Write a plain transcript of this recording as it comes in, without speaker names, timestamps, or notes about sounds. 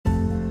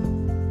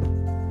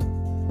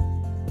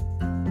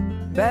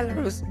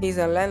Belarus is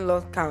a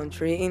landlocked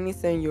country in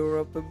Eastern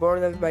Europe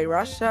bordered by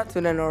Russia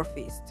to the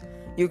northeast,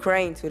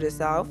 Ukraine to the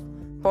south,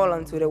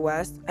 Poland to the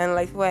west, and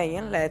Lithuania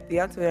and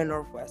Latvia to the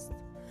northwest.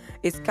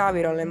 Its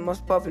capital and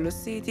most populous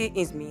city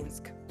is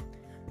Minsk.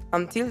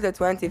 Until the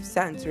 20th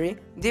century,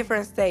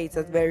 different states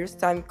at various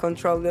times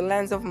controlled the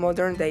lands of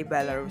modern-day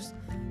Belarus,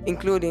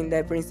 including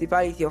the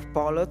Principality of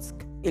Polotsk,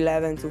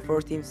 11th to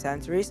 14th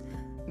centuries,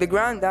 the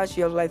Grand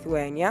Duchy of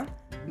Lithuania,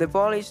 the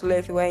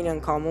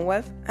Polish-Lithuanian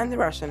Commonwealth, and the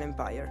Russian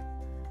Empire.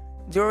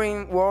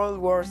 During World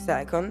War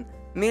II,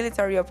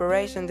 military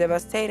operations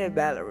devastated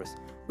Belarus,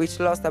 which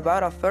lost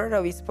about a third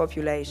of its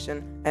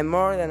population and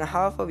more than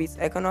half of its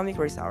economic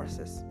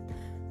resources.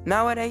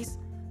 Nowadays,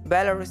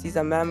 Belarus is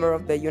a member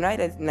of the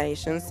United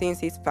Nations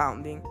since its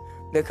founding,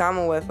 the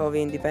Commonwealth of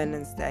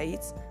Independent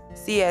States,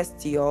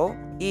 CSTO,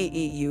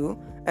 EEU,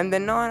 and the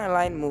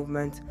Non-Aligned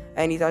Movement,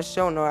 and it has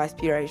shown no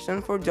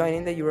aspiration for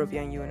joining the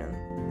European Union.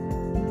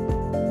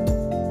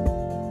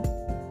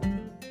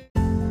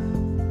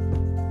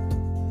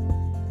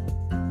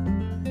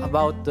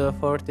 About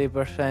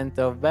 40%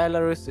 of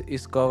Belarus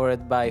is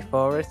covered by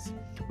forests.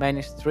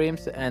 Many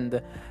streams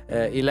and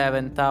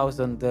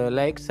 11,000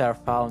 lakes are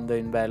found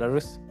in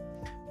Belarus.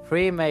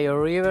 3 major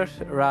rivers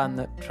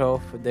run through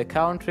the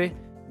country: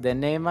 the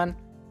Neman,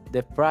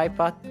 the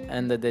Prypat,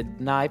 and the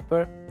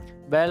Dnieper.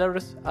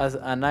 Belarus has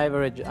an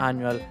average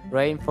annual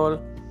rainfall.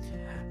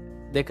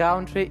 The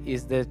country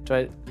is the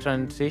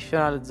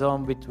transitional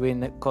zone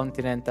between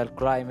continental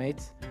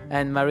climates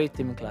and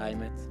maritime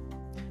climates.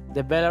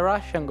 The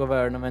Belarusian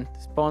government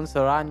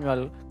sponsors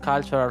annual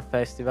cultural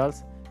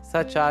festivals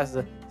such as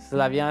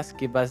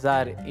Slaviansky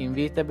Bazaar in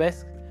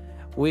Vitebsk,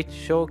 which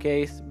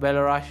showcase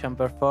Belarusian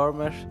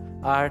performers,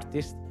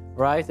 artists,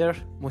 writers,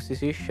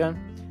 musicians,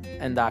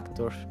 and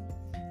actors.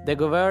 The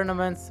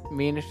government's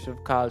Ministry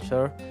of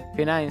Culture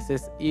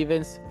finances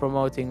events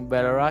promoting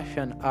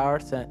Belarusian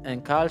arts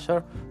and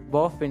culture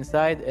both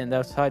inside and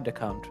outside the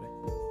country.